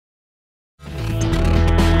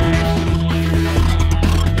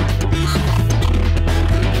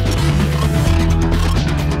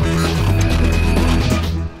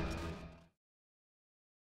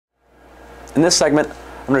In this segment,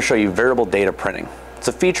 I'm going to show you variable data printing. It's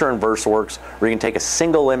a feature in VersaWorks where you can take a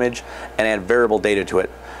single image and add variable data to it.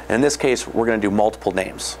 And in this case, we're going to do multiple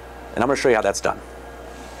names. And I'm going to show you how that's done.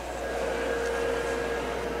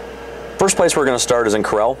 First place we're going to start is in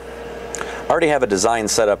Corel. I already have a design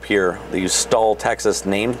set up here, these Stahls Texas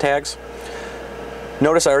name tags.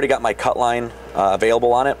 Notice I already got my cut line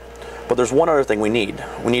available on it, but there's one other thing we need.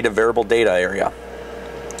 We need a variable data area.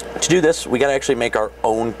 To do this, we got to actually make our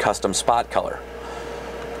own custom spot color.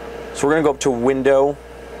 So we're going to go up to Window,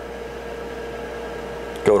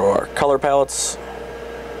 go to our color palettes,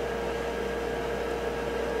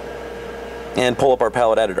 and pull up our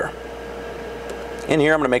palette editor. In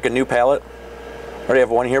here, I'm going to make a new palette. I already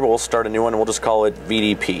have one here, but we'll start a new one and we'll just call it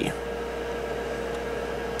VDP.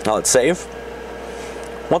 Now let's save.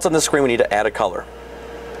 Once on this screen, we need to add a color.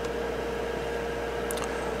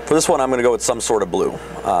 For this one, I'm going to go with some sort of blue.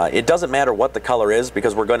 It doesn't matter what the color is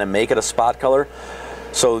because we're going to make it a spot color.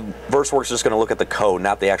 So VersaWorks is just going to look at the code,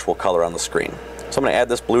 not the actual color on the screen. So I'm going to add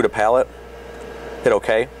this blue to palette, hit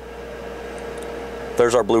OK.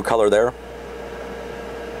 There's our blue color there.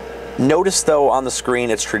 Notice though on the screen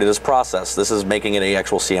it's treated as process. This is making it an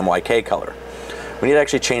actual CMYK color. We need to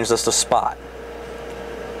actually change this to spot.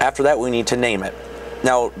 After that we need to name it.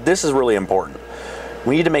 Now this is really important.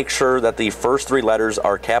 We need to make sure that the first three letters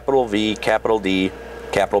are capital V, capital D,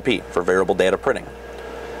 capital P for variable data printing.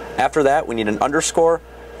 After that we need an underscore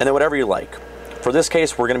and then whatever you like. For this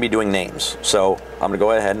case we're going to be doing names. So I'm going to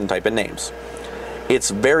go ahead and type in names. It's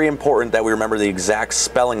very important that we remember the exact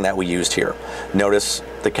spelling that we used here. Notice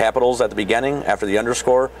the capitals at the beginning after the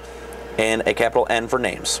underscore and a capital N for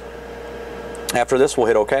names. After this we'll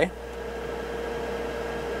hit OK.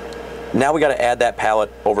 Now we got to add that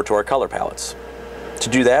palette over to our color palettes. To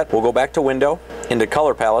do that we'll go back to Window, into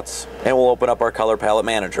Color Palettes, and we'll open up our Color Palette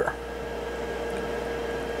Manager.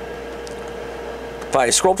 If I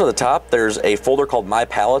scroll to the top there's a folder called My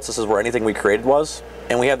Palettes. This is where anything we created was.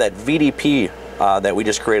 And we have that VDP that we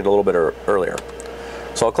just created a little bit earlier.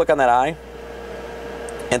 So I'll click on that eye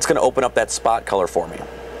and it's going to open up that spot color for me.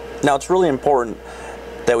 Now it's really important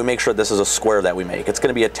that we make sure this is a square that we make. It's going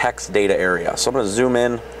to be a text data area. So I'm going to zoom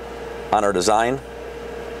in on our design.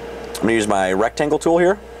 I'm going to use my rectangle tool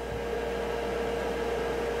here.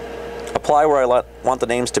 Apply where I want the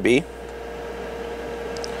names to be.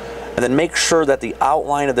 And then make sure that the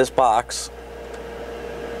outline of this box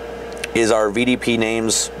is our VDP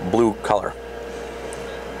names blue color.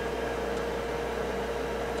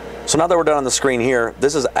 So now that we're done on the screen here,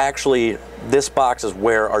 this box is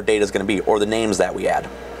where our data is going to be, or the names that we add.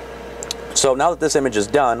 So now that this image is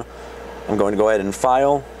done, I'm going to go ahead and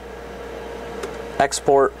File,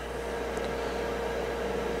 Export,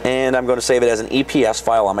 and I'm going to save it as an EPS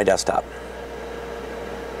file on my desktop.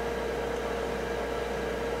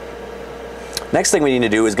 Next thing we need to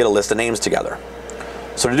do is get a list of names together.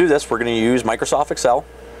 So to do this, we're going to use Microsoft Excel.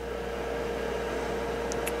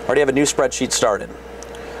 Already have a new spreadsheet started.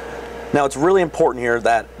 Now it's really important here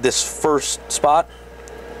that this first spot,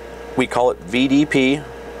 we call it VDP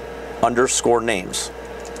underscore names.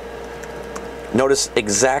 Notice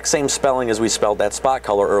exact same spelling as we spelled that spot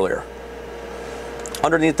color earlier.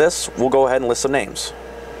 Underneath this, we'll go ahead and list some names.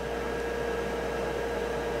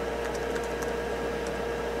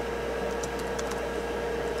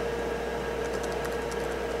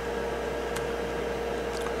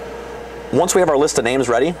 Once we have our list of names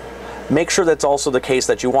ready, make sure that's also the case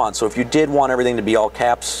that you want. So if you did want everything to be all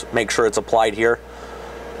caps, make sure it's applied here.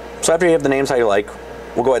 So after you have the names how you like,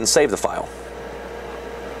 we'll go ahead and save the file.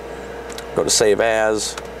 Go to Save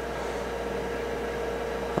As.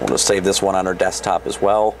 We'll just save this one on our desktop as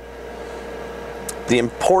well. The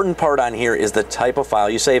important part on here is the type of file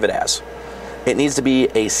you save it as. It needs to be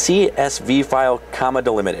a CSV file, comma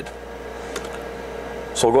delimited.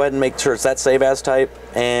 So we'll go ahead and make sure it's that Save As type,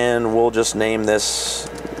 and we'll just name this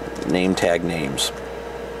name tag names.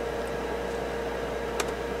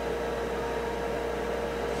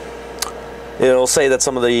 It'll say that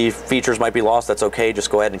some of the features might be lost. That's okay. Just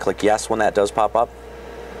go ahead and click yes when that does pop up.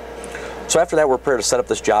 So after that, we're prepared to set up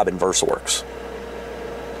this job in VersaWorks.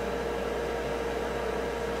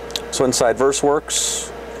 So inside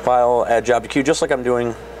VersaWorks, File, Add Job to Queue, just like I'm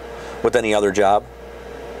doing with any other job.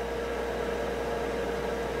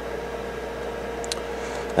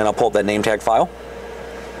 And I'll pull up that name tag file.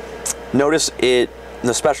 Notice in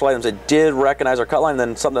the special items, it did recognize our cut line, and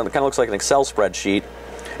then something that kind of looks like an Excel spreadsheet.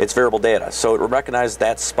 It's variable data, so it will recognize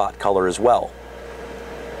that spot color as well.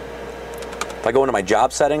 If I go into my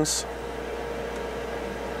job settings,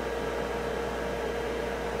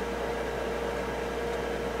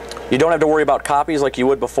 you don't have to worry about copies like you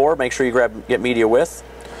would before. Make sure you get media width.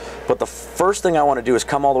 But the first thing I want to do is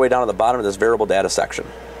come all the way down to the bottom of this variable data section.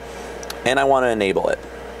 And I want to enable it.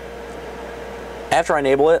 After I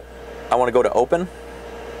enable it, I want to go to Open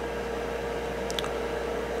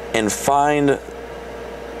and find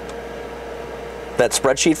that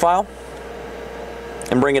spreadsheet file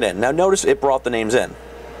and bring it in. Now notice it brought the names in.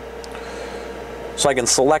 So I can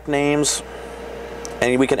select names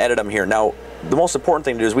and we can edit them here. Now the most important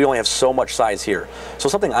thing to do is we only have so much size here. So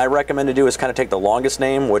something I recommend to do is kind of take the longest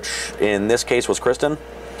name, which in this case was Kristen,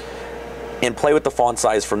 and play with the font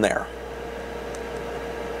size from there.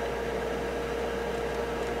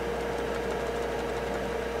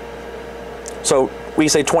 So we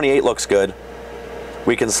say 28 looks good.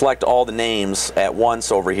 We can select all the names at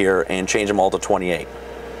once over here and change them all to 28.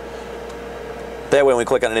 That way when we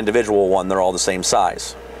click on an individual one, they're all the same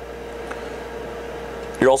size.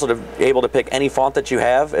 You're also able to pick any font that you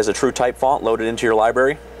have as a true type font loaded into your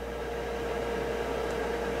library.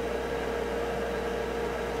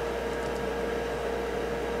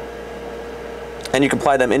 And you can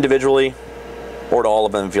apply them individually or to all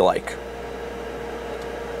of them if you like.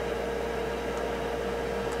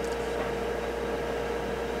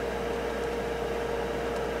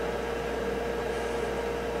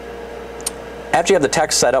 After you have the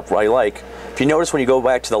text set up what I like, if you notice when you go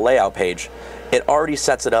back to the layout page, it already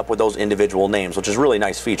sets it up with those individual names, which is a really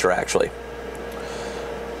nice feature actually.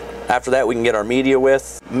 After that, we can get our media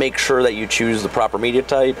width, make sure that you choose the proper media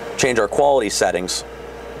type, change our quality settings.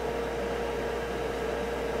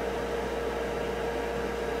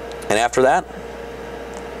 And after that,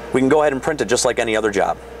 we can go ahead and print it just like any other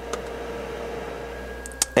job.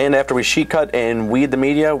 And after we sheet cut and weed the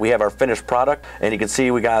media, we have our finished product. And you can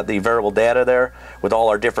see we got the variable data there with all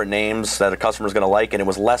our different names that a customer's going to like, and it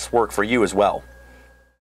was less work for you as well.